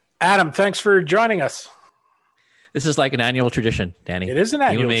Adam, thanks for joining us. This is like an annual tradition, Danny. It is an You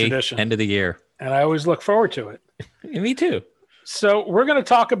annual and me, tradition, end of the year. and I always look forward to it. Me too. So, we're going to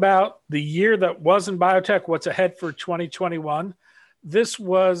talk about the year that was in biotech, what's ahead for 2021. This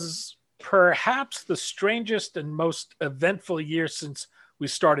was perhaps the strangest and most eventful year since we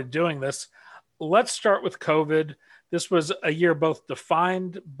started doing this. Let's start with COVID. This was a year both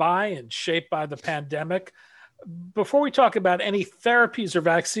defined by and shaped by the pandemic. Before we talk about any therapies or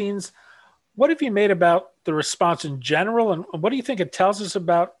vaccines, what have you made about the response in general? And what do you think it tells us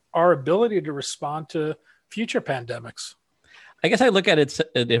about our ability to respond to future pandemics? I guess I look at it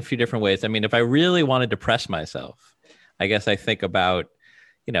in a few different ways. I mean, if I really want to depress myself, I guess I think about,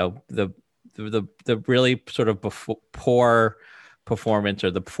 the really sort of poor performance,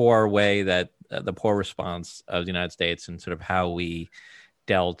 or the poor way that the poor response of the United States and sort of how we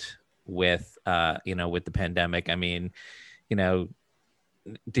dealt with, with the pandemic. I mean,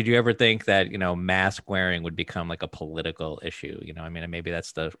 did you ever think that, mask wearing would become like a political issue? I mean, maybe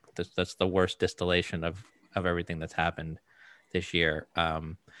that's the worst distillation of everything that's happened this year.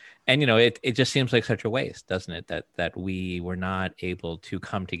 And, it just seems like such a waste, doesn't it? That we were not able to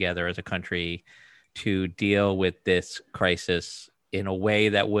come together as a country to deal with this crisis in a way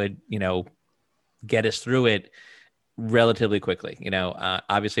that would, get us through it relatively quickly.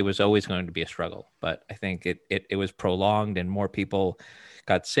 Obviously it was always going to be a struggle, but I think it was prolonged, and more people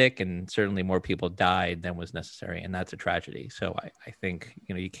got sick, and certainly more people died than was necessary. And that's a tragedy. So I think,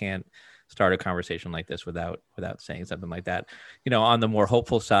 you can't start a conversation like this without saying something like that. On the more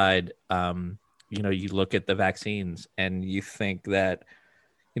hopeful side, you look at the vaccines and you think that,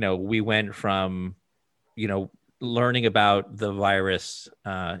 we went from, learning about the virus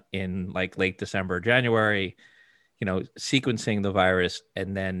in like late December, January, sequencing the virus,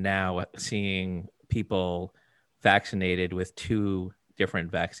 and then now seeing people vaccinated with two different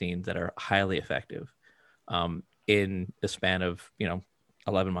vaccines that are highly effective in the span of,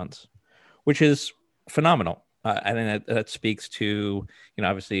 11 months, which is phenomenal. I think that speaks to,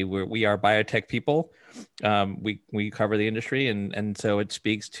 obviously we are biotech people. We cover the industry, and so it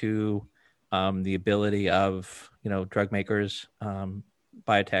speaks to the ability of, drug makers,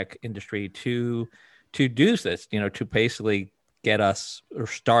 biotech industry to do this, to basically get us, or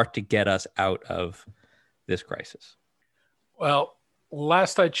start to get us out of this crisis. Well,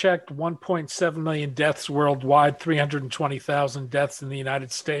 last I checked, 1.7 million deaths worldwide, 320,000 deaths in the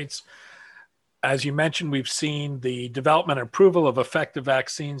United States. As you mentioned, we've seen the development and approval of effective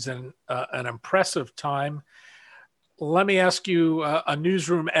vaccines in an impressive time. Let me ask you a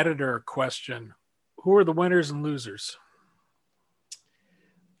newsroom editor question. Who are the winners and losers?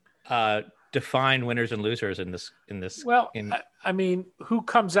 Define winners and losers in this. Well, I mean, who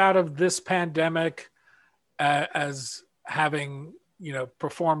comes out of this pandemic as having,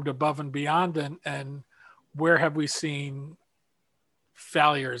 performed above and beyond, and where have we seen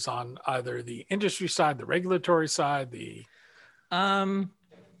failures on either the industry side, the regulatory side,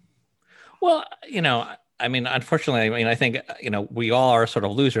 well, I mean, unfortunately, I think, we all are sort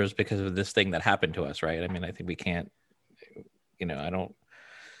of losers because of this thing that happened to us, right? I mean, I think we can't, I don't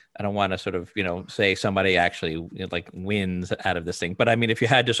want to sort of, say somebody actually like wins out of this thing. But I mean, if you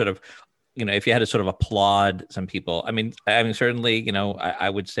had to sort of, if you had to sort of applaud some people, I mean, certainly, I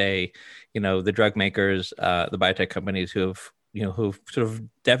would say, the drug makers, the biotech companies who've sort of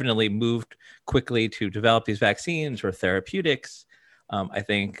definitely moved quickly to develop these vaccines or therapeutics. I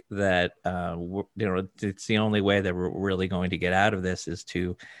think that, it's the only way that we're really going to get out of this is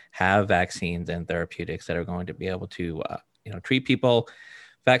to have vaccines and therapeutics that are going to be able to, treat people,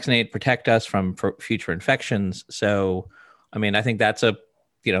 vaccinate, protect us from future infections. So, I mean, I think that's a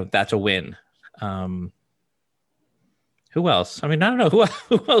win. Who else? I mean, I don't know who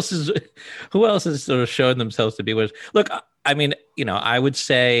else has sort of shown themselves to be winners. Look, I mean, I would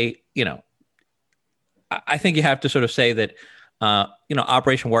say, I think you have to sort of say that,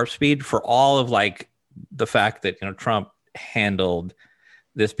 Operation Warp Speed, for all of like the fact that, Trump handled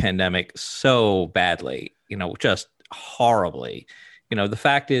this pandemic so badly, just horribly. The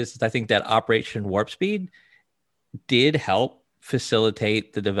fact is, I think that Operation Warp Speed did help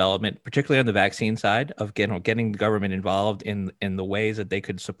facilitate the development, particularly on the vaccine side, of getting the government involved in the ways that they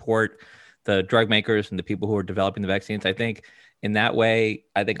could support the drug makers and the people who are developing the vaccines. I think in that way,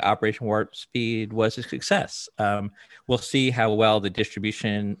 I think Operation Warp Speed was a success. We'll see how well the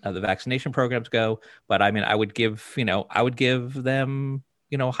distribution of the vaccination programs go, but I mean, I would give them,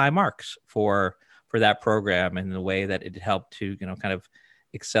 high marks for that program and the way that it helped to, kind of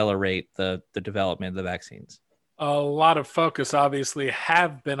accelerate the development of the vaccines. A lot of focus obviously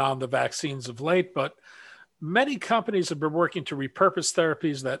have been on the vaccines of late, but many companies have been working to repurpose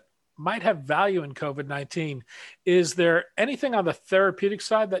therapies that might have value in COVID-19. Is there anything on the therapeutic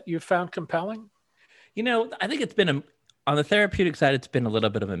side that you found compelling? I think on the therapeutic side, it's been a little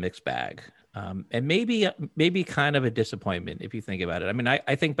bit of a mixed bag. And maybe kind of a disappointment if you think about it. I mean,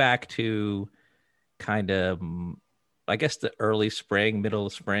 I think back to kind of, I guess, the early spring, middle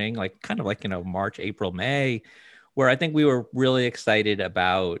of spring, like kind of like, March, April, May, where I think we were really excited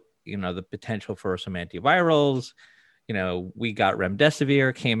about, the potential for some antivirals. We got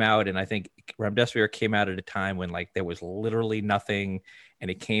remdesivir came out, and I think remdesivir came out at a time when like there was literally nothing. And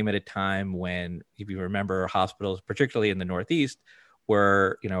it came at a time when, if you remember, hospitals, particularly in the Northeast,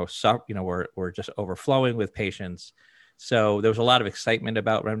 were, were just overflowing with patients. So there was a lot of excitement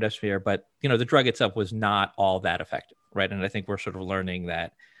about remdesivir, but, the drug itself was not all that effective, right? And I think we're sort of learning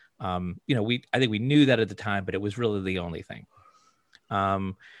that, I think we knew that at the time, but it was really the only thing.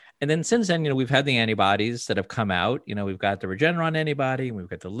 And then since then, we've had the antibodies that have come out. We've got the Regeneron antibody, and we've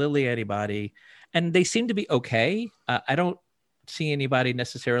got the Lilly antibody, and they seem to be okay. I don't see anybody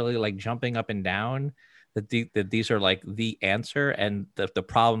necessarily like jumping up and down that these are like the answer. And the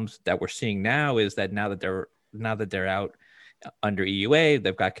problems that we're seeing now is that now that they're out under EUA,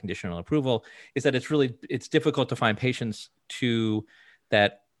 they've got conditional approval, is that it's difficult to find patients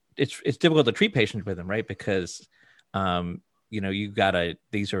it's difficult to treat patients with them, right? Because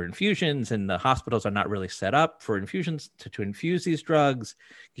these are infusions, and the hospitals are not really set up for infusions to infuse these drugs.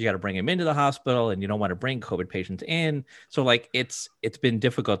 You got to bring them into the hospital, and you don't want to bring COVID patients in. So like it's been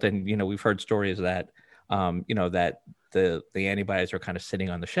difficult. And, we've heard stories that, that the antibodies are kind of sitting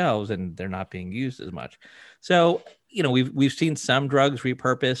on the shelves and they're not being used as much. So, we've seen some drugs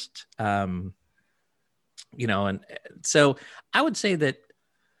repurposed, and so I would say that,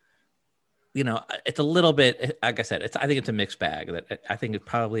 it's a little bit, like I said, I think it's a mixed bag. That I think it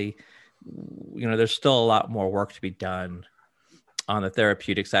probably, there's still a lot more work to be done on the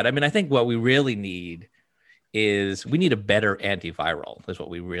therapeutic side. I mean, I think what we really need is we need a better antiviral is what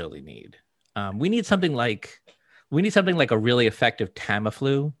we really need. We need something like a really effective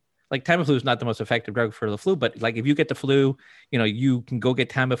Tamiflu. Like Tamiflu is not the most effective drug for the flu, but like if you get the flu, you can go get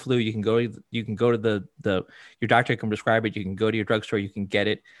Tamiflu. You can go to your doctor can prescribe it. You can go to your drugstore. You can get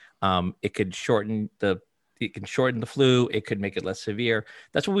it. It can shorten the flu. It could make it less severe.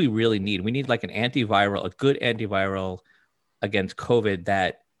 That's what we really need. We need like a good antiviral against COVID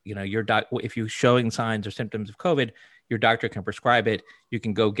that, if you're showing signs or symptoms of COVID, your doctor can prescribe it. You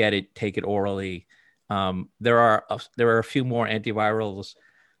can go get it, take it orally. There are a few more antivirals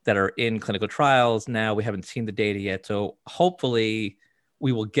that are in clinical trials now. We haven't seen the data yet. So hopefully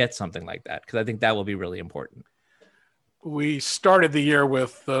we will get something like that, because I think that will be really important. We started the year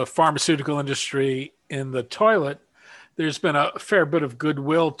with the pharmaceutical industry in the toilet. There's been a fair bit of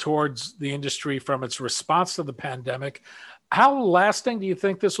goodwill towards the industry from its response to the pandemic. How lasting do you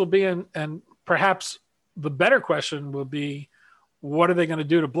think this will be? And perhaps the better question will be, what are they going to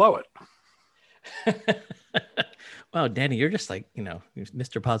do to blow it? Wow, Danny, you're just like,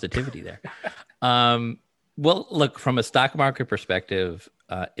 Mr. Positivity there. Well, look, from a stock market perspective,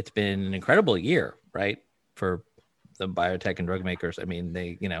 it's been an incredible year, right? For the biotech and drug makers. I mean,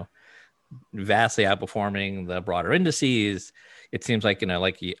 they, vastly outperforming the broader indices. It seems like,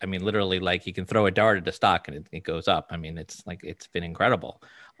 literally like you can throw a dart at a stock and it goes up. I mean, it's been incredible.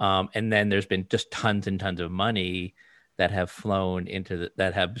 And then there's been just tons and tons of money that have flown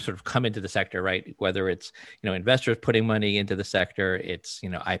that have sort of come into the sector, right? Whether it's, investors putting money into the sector, it's,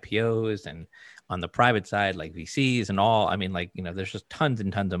 IPOs, and on the private side, like VCs and all. I mean, there's just tons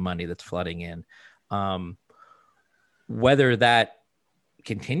and tons of money that's flooding in. Whether that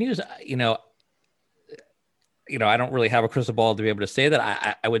continues, I don't really have a crystal ball to be able to say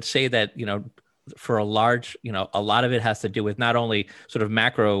that. I would say that, for a large, a lot of it has to do with not only sort of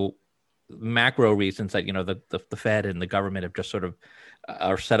macro reasons that, the Fed and the government have just sort of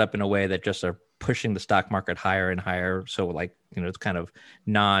are set up in a way that just are pushing the stock market higher and higher. So it's kind of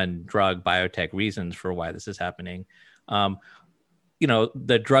non-drug biotech reasons for why this is happening.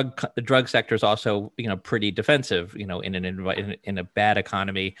 The drug sector is also, pretty defensive, in a bad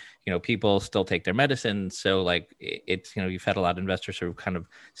economy, people still take their medicines. So it's, you've had a lot of investors who have kind of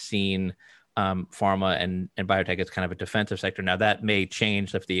seen pharma and biotech as kind of a defensive sector. Now that may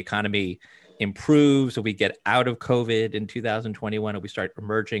change if the economy improves, or we get out of COVID in 2021, and we start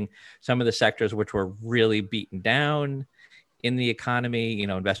emerging some of the sectors which were really beaten down in the economy.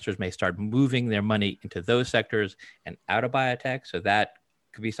 Investors may start moving their money into those sectors and out of biotech. So that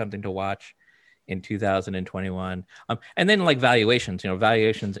could be something to watch in 2021. And then valuations,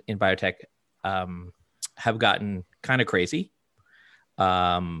 valuations in biotech have gotten kind of crazy.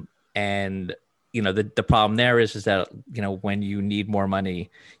 And the problem there is that, when you need more money,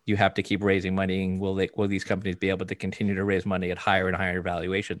 you have to keep raising money. And will these companies be able to continue to raise money at higher and higher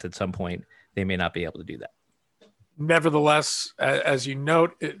valuations? At some point, they may not be able to do that. Nevertheless, as you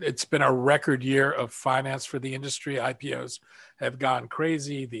note, it's been a record year of finance for the industry. IPOs have gone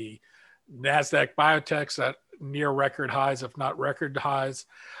crazy. The NASDAQ Biotech's at near record highs, if not record highs.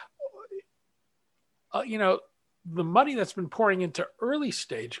 The money that's been pouring into early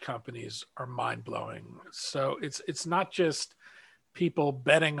stage companies are mind blowing. So it's not just people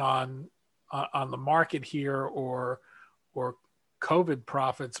betting on the market here or COVID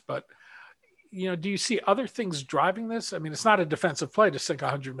profits, but do you see other things driving this? I mean, it's not a defensive play to sink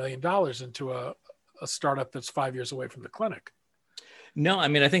 $100 million into a startup that's 5 years away from the clinic. No, I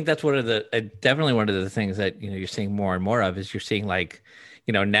mean, I think that's definitely one of the things that, you're seeing more and more of is you're seeing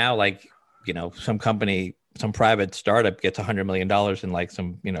now some private startup gets $100 million in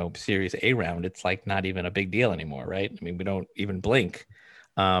some, Series A round. It's not even a big deal anymore, right? I mean, we don't even blink.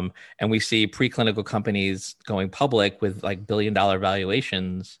 And we see preclinical companies going public with billion-dollar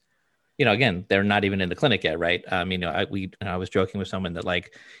valuations. Again, they're not even in the clinic yet, right? I was joking with someone that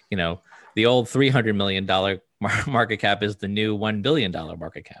the old $300 million market cap is the new $1 billion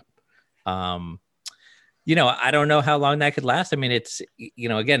market cap. I don't know how long that could last. I mean, it's,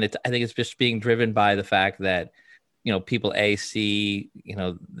 again, I think it's just being driven by the fact that, people see,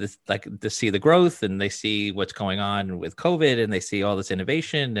 this, to see the growth, and they see what's going on with COVID, and they see all this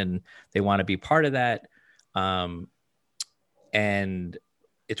innovation, and they want to be part of that. And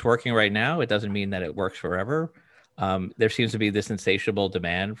it's working right now. It doesn't mean that it works forever. There seems to be this insatiable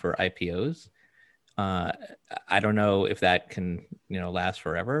demand for IPOs. I don't know if that can, last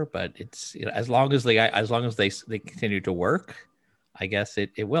forever, but it's, as long as they continue to work, I guess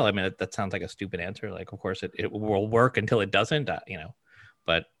it will. I mean, that sounds like a stupid answer. Of course it will work until it doesn't,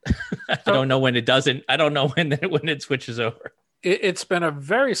 but I don't know when it doesn't. I don't know when it switches over. It's been a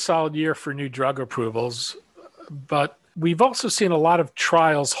very solid year for new drug approvals, but we've also seen a lot of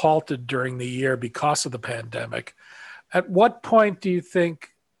trials halted during the year because of the pandemic. At what point do you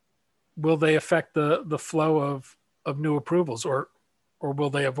think will they affect the flow of new approvals, or will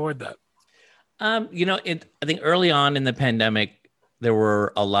they avoid that? I think early on in the pandemic, there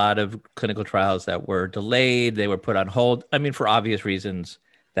were a lot of clinical trials that were delayed. They were put on hold. I mean, for obvious reasons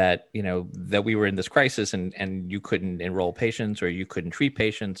that, that we were in this crisis and you couldn't enroll patients or you couldn't treat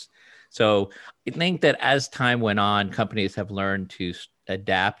patients. So I think that as time went on, companies have learned to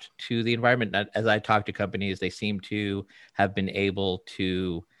adapt to the environment. As I talk to companies, they seem to have been able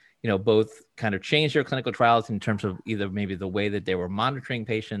to, both kind of change their clinical trials in terms of either maybe the way that they were monitoring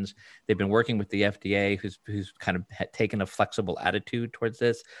patients. They've been working with the FDA, who's kind of taken a flexible attitude towards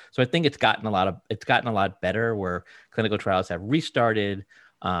this. So I think it's gotten a lot better, where clinical trials have restarted.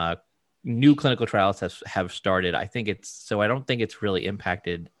 New clinical trials have started. I don't think it's really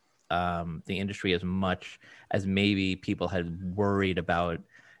impacted the industry as much as maybe people had worried about,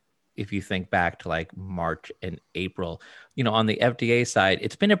 if you think back to March and April. On the FDA side,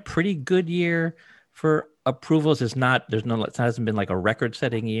 it's been a pretty good year for approvals. It hasn't been a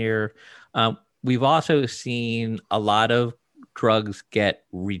record-setting year. We've also seen a lot of drugs get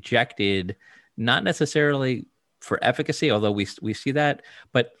rejected, not necessarily for efficacy, although we see that,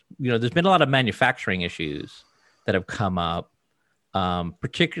 but there's been a lot of manufacturing issues that have come up.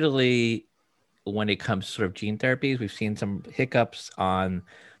 Particularly when it comes to sort of gene therapies. We've seen some hiccups on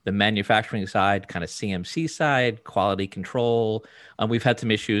the manufacturing side, kind of CMC side, quality control. We've had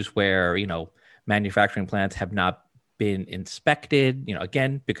some issues where, manufacturing plants have not been inspected,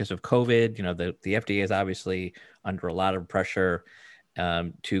 again, because of COVID. The FDA is obviously under a lot of pressure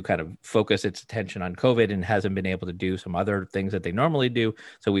to kind of focus its attention on COVID, and hasn't been able to do some other things that they normally do.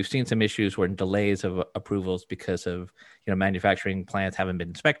 So we've seen some issues where delays of approvals because of, manufacturing plants haven't been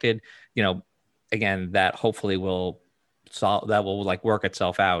inspected. Again, that hopefully will work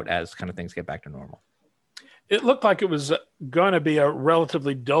itself out as kind of things get back to normal. It looked like it was going to be a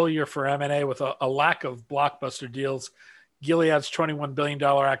relatively dull year for M&A with a lack of blockbuster deals. Gilead's $21 billion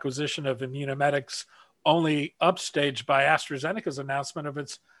acquisition of Immunomedics only upstaged by AstraZeneca's announcement of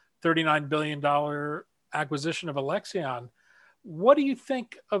its $39 billion acquisition of Alexion. What do you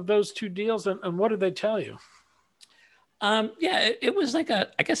think of those two deals, and what did they tell you? It was I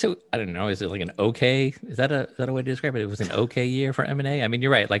don't know, is it an okay? Is that a way to describe it? It was an okay year for M&A. I mean,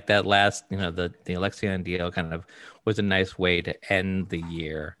 you're right. That last, the Alexion deal kind of was a nice way to end the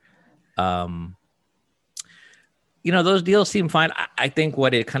year. Those deals seem fine. I think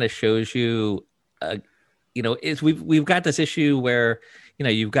what it kind of shows you, is we've got this issue where,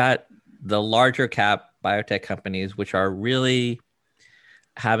 you've got the larger cap biotech companies, which are really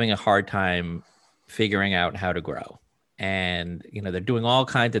having a hard time figuring out how to grow. And, they're doing all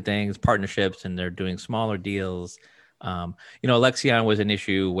kinds of things, partnerships, and they're doing smaller deals. Alexion was an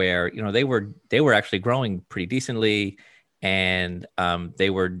issue where, they were actually growing pretty decently, and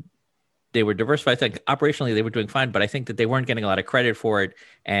they were diversified. I think operationally they were doing fine, but I think that they weren't getting a lot of credit for it.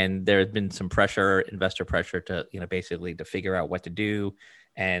 And there had been some pressure, investor pressure to, basically to figure out what to do.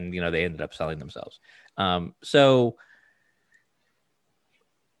 And, they ended up selling themselves. So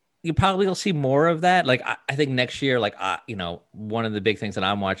you probably will see more of that. Like, I think next year, one of the big things that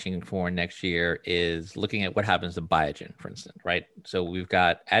I'm watching for next year is looking at what happens to Biogen, for instance, right? So we've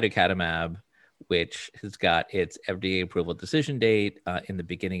got aducanumab, which has got its FDA approval decision date in the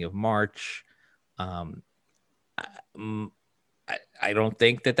beginning of March. I don't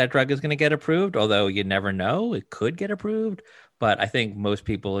think that drug is going to get approved, although you never know. It could get approved. But I think most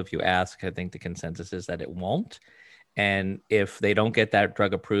people, if you ask, I think the consensus is that it won't. And if they don't get that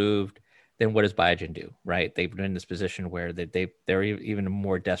drug approved, then what does Biogen do, right? They've been in this position where they're even a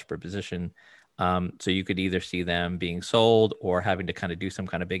more desperate position. So you could either see them being sold or having to kind of do some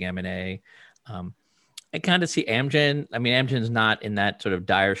kind of big M&A. I kind of see Amgen. I mean, Amgen's not in that sort of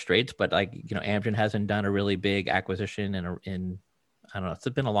dire straits, but Amgen hasn't done a really big acquisition in I don't know. It's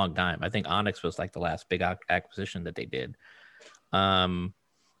been a long time. I think Onyx was like the last big acquisition that they did.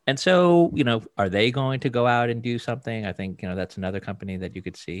 And so, are they going to go out and do something? I think, that's another company that you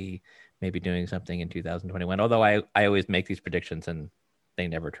could see maybe doing something in 2021. Although I always make these predictions and they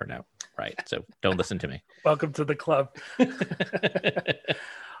never turn out right. So don't listen to me. Welcome to the club.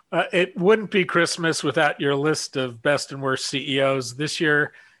 It wouldn't be Christmas without your list of best and worst CEOs. This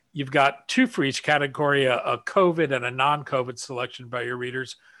year, you've got two for each category, a COVID and a non-COVID selection by your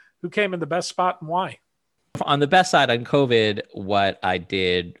readers. Who came in the best spot and why? On the best side on COVID, what I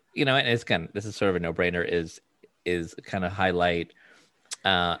did, and this is sort of a no-brainer, is kind of highlight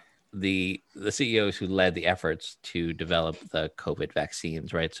the CEOs who led the efforts to develop the COVID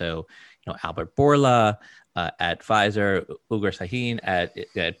vaccines, right? So, Albert Bourla at Pfizer, Ugur Sahin at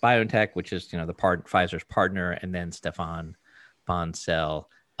Biotech, which is Pfizer's partner, and then Stefan Bancel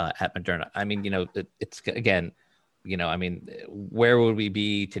at Moderna. I mean, it's again. Where would we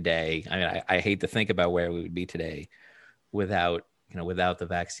be today? I mean, I hate to think about where we would be today without the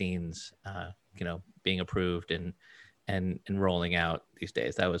vaccines, being approved and rolling out these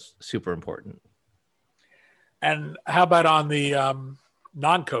days. That was super important. And how about on the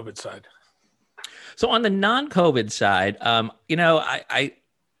non-COVID side? So on the non-COVID side,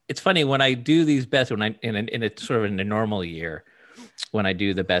 it's funny when I do these best, in a sort of in a normal year, when I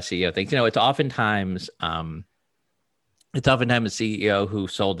do the best CEO things, it's oftentimes a CEO who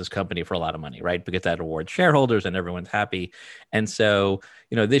sold this company for a lot of money, right? Because that rewards shareholders and everyone's happy. And so,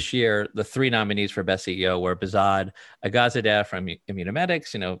 this year, the three nominees for best CEO were Behzad Agazadeh from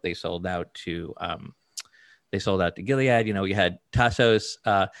Immunomedics. They sold out to Gilead. You had Tassos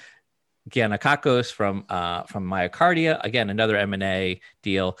Giannakakis from Myocardia, again, another M&A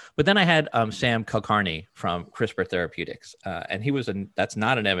deal. But then I had Sam Kulkarni from CRISPR Therapeutics, and that's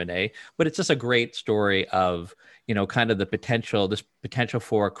not an M&A, but it's just a great story of kind of this potential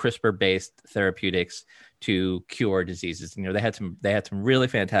for CRISPR-based therapeutics to cure diseases. They had some really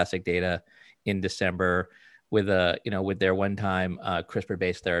fantastic data in December with their one-time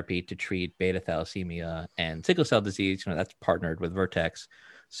CRISPR-based therapy to treat beta thalassemia and sickle cell disease. That's partnered with Vertex.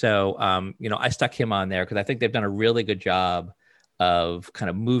 So, I stuck him on there because I think they've done a really good job of kind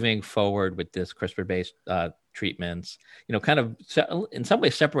of moving forward with this CRISPR-based treatments, kind of in some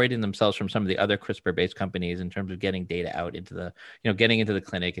ways separating themselves from some of the other CRISPR-based companies in terms of getting data out into the, getting into the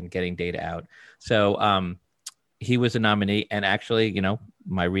clinic and getting data out. So he was a nominee, and actually,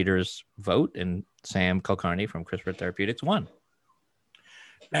 my readers vote, and Sam Kulkarni from CRISPR Therapeutics won.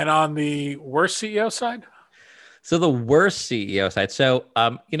 And on the worst CEO side? So the worst CEO side. So,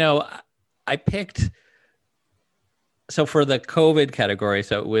 I picked, so for the COVID category,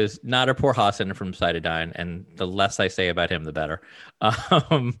 so it was Nader Pourhassan from Cytodyn, and the less I say about him, the better.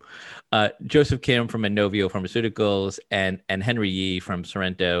 Joseph Kim from Inovio Pharmaceuticals and Henry Yee from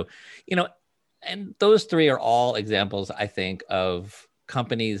Sorrento, and those three are all examples, I think, of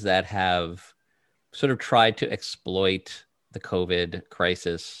companies that have sort of tried to exploit the COVID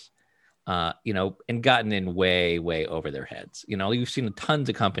crisis, and gotten in way, way over their heads. You've seen tons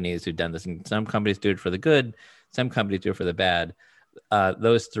of companies who've done this, and some companies do it for the good, some companies do it for the bad.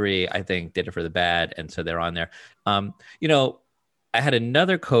 Those three, I think, did it for the bad, and so they're on there. I had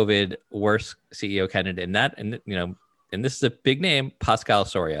another COVID worst CEO candidate and this is a big name, Pascal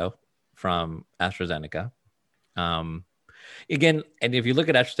Soriot from AstraZeneca. Again, and if you look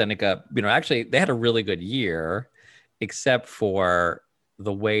at AstraZeneca, actually they had a really good year, except for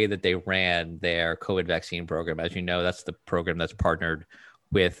the way that they ran their COVID vaccine program. As you know, that's the program that's partnered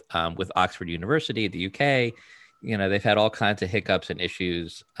with Oxford University, the UK. They've had all kinds of hiccups and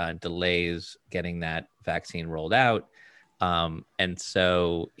issues, delays getting that vaccine rolled out. And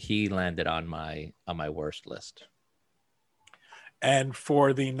so he landed on my worst list. And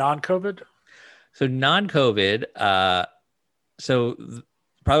for the non-COVID? So non-COVID,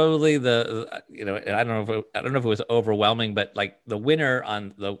 probably I don't know if it was overwhelming, but like the winner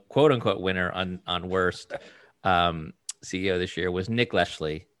on the quote unquote winner on worst CEO this year was Nick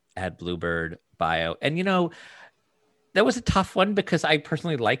Leschly at Bluebird Bio. And, that was a tough one because I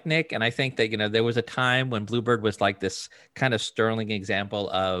personally like Nick. And I think that, there was a time when Bluebird was like this kind of sterling example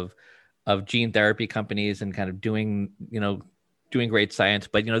of gene therapy companies and kind of doing great science.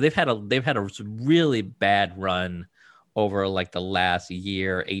 But, they've had a really bad run over like the last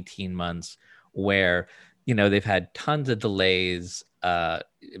year, 18 months, where, they've had tons of delays,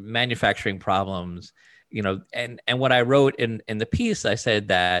 manufacturing problems, and what I wrote in the piece, I said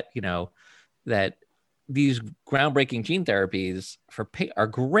that, that these groundbreaking gene therapies are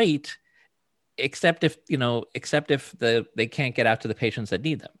great, except if they can't get out to the patients that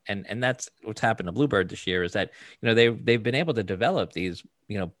need them. And that's what's happened to Bluebird this year, is that, they've been able to develop these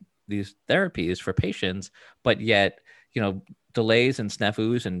therapies for patients, but yet, delays and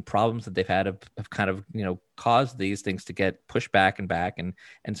snafus and problems that they've had have kind of, caused these things to get pushed back. And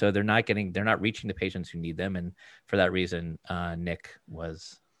so they're not reaching the patients who need them. And for that reason, Nick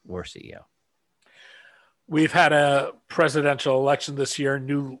was worst CEO. We've had a presidential election this year.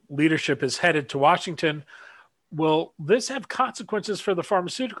 New leadership is headed to Washington. Will this have consequences for the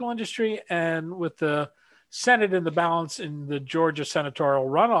pharmaceutical industry? And with the Senate in the balance in the Georgia senatorial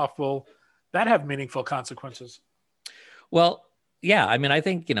runoff, will that have meaningful consequences? Well, yeah. I mean, I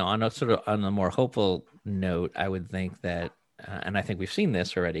think, on a more hopeful note, I would think that, and I think we've seen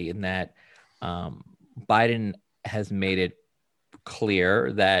this already, in that Biden has made it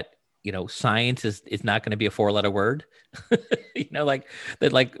clear that, science is not going to be a 4-letter word, like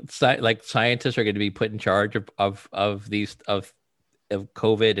scientists are going to be put in charge of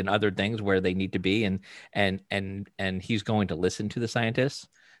COVID and other things where they need to be. And he's going to listen to the scientists.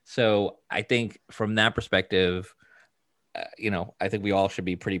 So I think from that perspective, I think we all should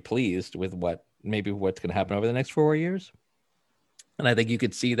be pretty pleased with what's going to happen over the next 4 years. And I think you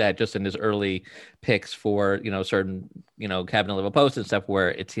could see that just in his early picks for, certain, cabinet level posts and stuff,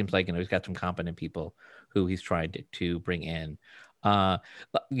 where it seems like, he's got some competent people who he's trying to bring in.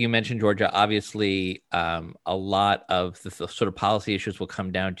 You mentioned Georgia. Obviously, a lot of the sort of policy issues will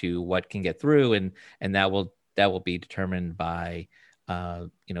come down to what can get through, and that will be determined by,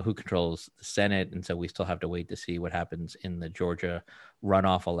 who controls the Senate. And so we still have to wait to see what happens in the Georgia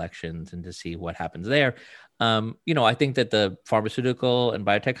runoff elections and to see what happens there. I think that the pharmaceutical and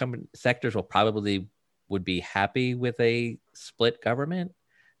biotech sectors would be happy with a split government,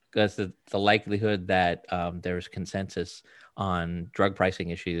 because the likelihood that there's consensus on drug pricing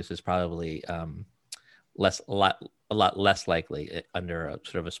issues is probably a lot less likely under a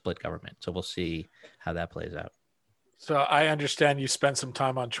sort of a split government. So we'll see how that plays out. So I understand you spent some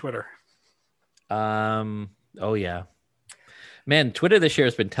time on Twitter. Oh yeah, man, Twitter this year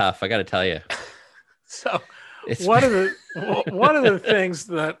has been tough, I got to tell you. So one of the things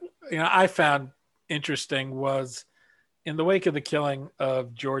that I found interesting was, in the wake of the killing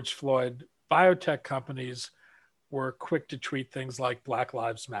of George Floyd, biotech companies were quick to tweet things like Black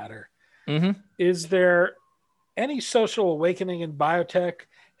Lives Matter. Mm-hmm. Is there any social awakening in biotech?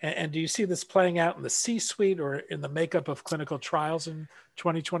 And do you see this playing out in the C-suite or in the makeup of clinical trials in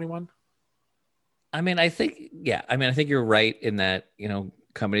 2021? I think you're right in that,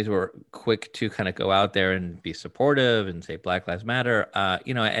 companies were quick to kind of go out there and be supportive and say Black Lives Matter,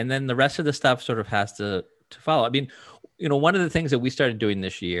 and then the rest of the stuff sort of has to follow. One of the things that we started doing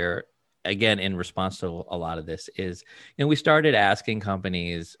this year, again, in response to a lot of this, is, we started asking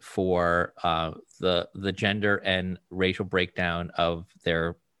companies for the gender and racial breakdown of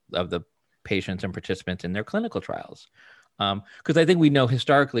the patients and participants in their clinical trials. Because I think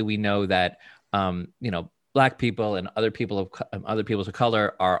historically we know that, Black people and other peoples of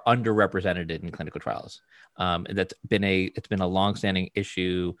color are underrepresented in clinical trials. And it's been a longstanding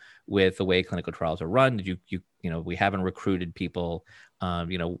issue with the way clinical trials are run. We haven't recruited people.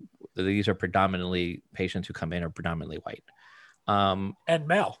 These are predominantly patients who come in are predominantly white, and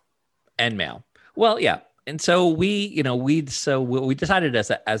male. Well, yeah. And so we decided as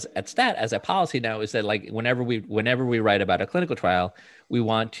a policy now is that, like, whenever we write about a clinical trial, we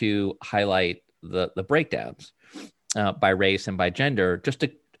want to highlight the breakdowns by race and by gender, just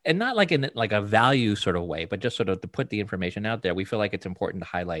to and not like in like a value sort of way, but just sort of to put the information out there. We feel like it's important to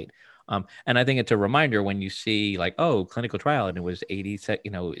highlight. And I think it's a reminder when you see like, oh, clinical trial, and it was 80,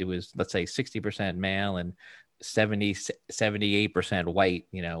 it was, let's say 60% male and 78% white,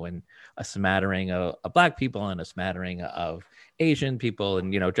 and a smattering of Black people and a smattering of Asian people,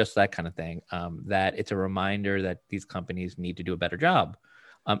 and, just that kind of thing, that it's a reminder that these companies need to do a better job.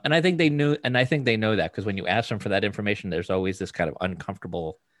 And I think they know that, because when you ask them for that information, there's always this kind of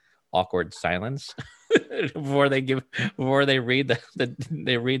uncomfortable, awkward silence before they read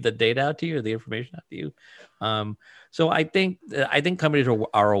the data out to you, or the information out to you. So I think companies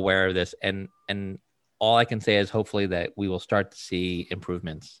are aware of this, and all I can say is hopefully that we will start to see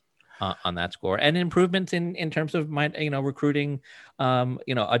improvements on that score, and improvements in terms of recruiting,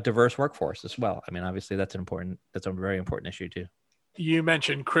 a diverse workforce as well. I mean, obviously that's a very important issue too. You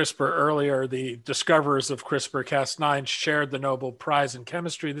mentioned CRISPR earlier. The discoverers of CRISPR-Cas9 shared the Nobel Prize in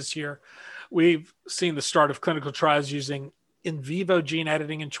Chemistry this year. We've seen the start of clinical trials using in vivo gene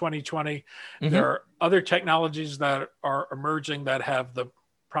editing in 2020. Mm-hmm. There are other technologies that are emerging that have the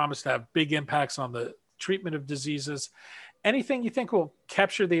promise to have big impacts on the treatment of diseases. Anything you think will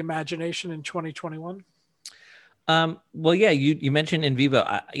capture the imagination in 2021? Well, yeah, you mentioned in vivo.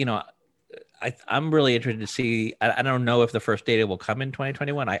 I'm really interested to see. I don't know if the first data will come in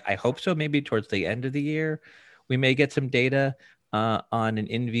 2021. I hope so. Maybe towards the end of the year, we may get some data on an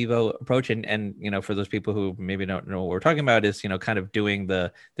in vivo approach. And for those people who maybe don't know what we're talking about, is kind of doing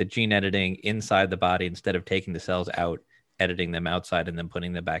the gene editing inside the body instead of taking the cells out, editing them outside, and then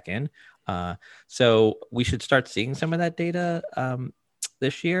putting them back in. So we should start seeing some of that data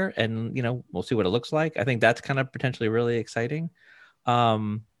this year, and we'll see what it looks like. I think that's kind of potentially really exciting.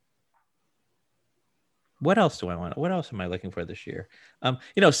 What else do I want? What else am I looking for this year?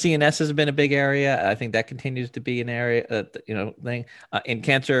 CNS has been a big area. I think that continues to be an area, thing. In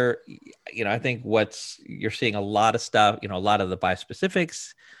cancer, I think you're seeing a lot of stuff, a lot of the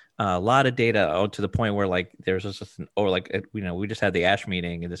bispecifics, a lot of data, to the point where like there's just we just had the ASH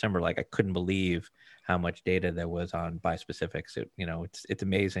meeting in December. Like I couldn't believe how much data there was on bispecifics. It's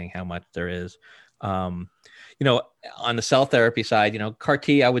amazing how much there is. On the cell therapy side, CAR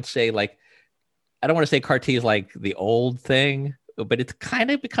T, I would say, like, I don't want to say CAR T is like the old thing, but it's kind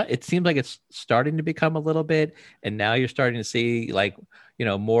of it seems like it's starting to become a little bit. And now you're starting to see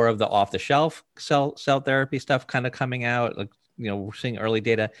more of the off the shelf cell therapy stuff kind of coming out. Like, we're seeing early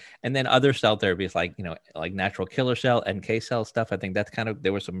data, and then other cell therapies like natural killer cell, NK cell stuff. I think that's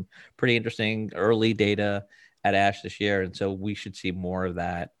there was some pretty interesting early data at ASH this year. And so we should see more of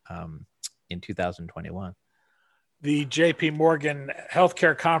that in 2021. The JP Morgan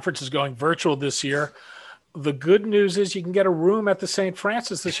Healthcare Conference is going virtual this year. The good news is you can get a room at the St.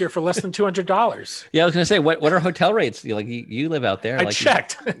 Francis this year for less than $200. Yeah, I was going to say, what are hotel rates? Like you live out there. I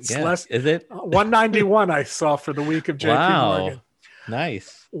checked. It's less. Is it? $191 I saw for the week of JP Morgan.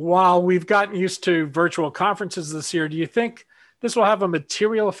 Nice. While we've gotten used to virtual conferences this year, do you think this will have a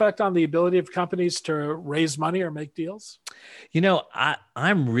material effect on the ability of companies to raise money or make deals?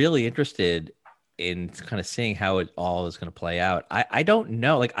 I'm really interested in kind of seeing how it all is going to play out. I don't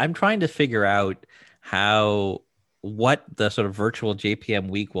know. Like, I'm trying to figure out what the sort of virtual JPM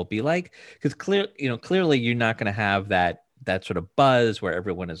week will be like, because clearly you're not going to have that sort of buzz where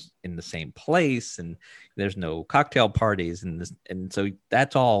everyone is in the same place and there's no cocktail parties and so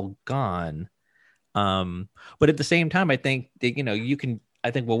that's all gone. But at the same time, I think that, I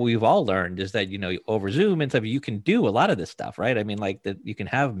think what we've all learned is that, over Zoom and stuff, you can do a lot of this stuff, right? I mean, like that you can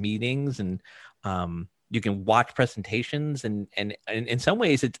have meetings and you can watch presentations and in some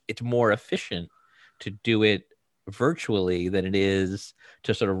ways it's more efficient to do it virtually than it is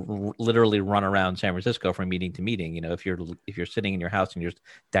to sort of literally run around San Francisco from meeting to meeting. If you're sitting in your house and you're just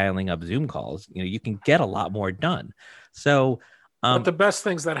dialing up Zoom calls, you can get a lot more done. So, but the best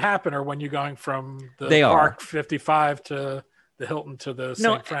things that happen are when you're going from the Park 55 to the Hilton to the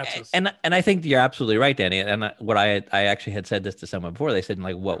St. Francis. And I think you're absolutely right, Danny. And what I actually had said this to someone before. They said,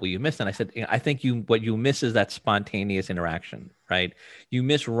 like, what will you miss? And I said, I think what you miss is that spontaneous interaction, right? You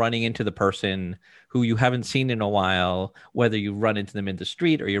miss running into the person who you haven't seen in a while, whether you run into them in the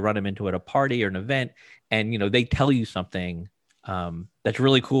street or you run them into at a party or an event, and they tell you something that's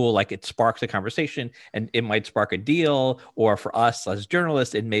really cool. Like, it sparks a conversation, and it might spark a deal, or for us as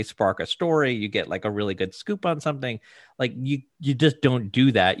journalists, it may spark a story. You get like a really good scoop on something. Like, you just don't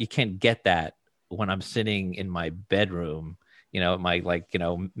do that. You can't get that when I'm sitting in my bedroom,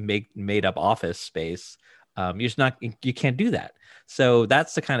 my made up office space. You can't do that. So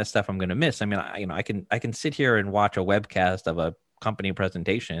that's the kind of stuff I'm going to miss. I mean, I can sit here and watch a webcast of a company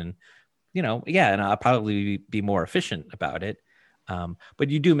presentation, and I'll probably be more efficient about it. But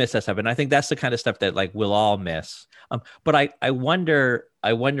you do miss that stuff. And I think that's the kind of stuff that like we'll all miss. But I wonder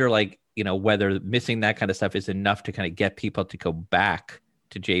like, whether missing that kind of stuff is enough to kind of get people to go back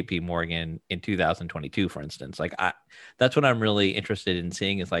to JP Morgan in 2022, for instance. Like that's what I'm really interested in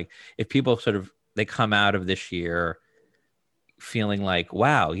seeing is like, if people sort of, they come out of this year feeling like,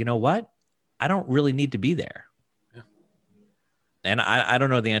 wow, you know what? I don't really need to be there. Yeah. And I don't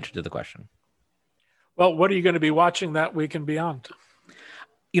know the answer to the question. Well, what are you going to be watching that week and beyond?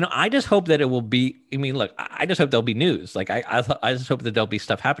 I just hope that it will be, look, I just hope there'll be news. Like I just hope that there'll be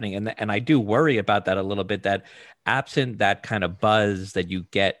stuff happening. And I do worry about that a little bit, that absent that kind of buzz that you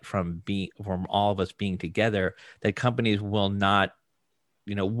get from all of us being together, that companies will not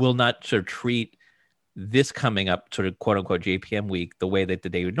sort of treat this coming up sort of quote unquote JPM week the way that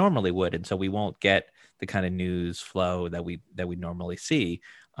they normally would. And so we won't get the kind of news flow that we normally see.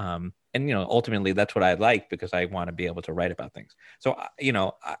 And ultimately that's what I like, because I want to be able to write about things. So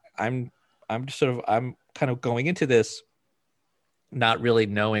I'm kind of going into this not really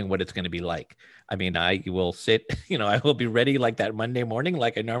knowing what it's going to be like. I mean, I will sit, I will be ready like that Monday morning,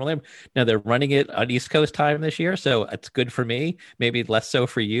 like I normally am. Now they're running it on East Coast time this year, so it's good for me, maybe less so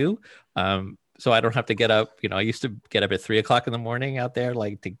for you. So I don't have to get up. I used to get up at 3:00 in the morning out there,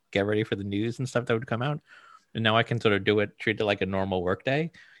 like to get ready for the news and stuff that would come out. And now I can sort of treat it like a normal work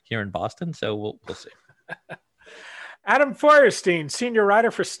day here in Boston. So we'll see. Adam Feuerstein, senior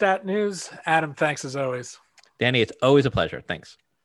writer for Stat News. Adam, thanks as always. Danny, it's always a pleasure. Thanks.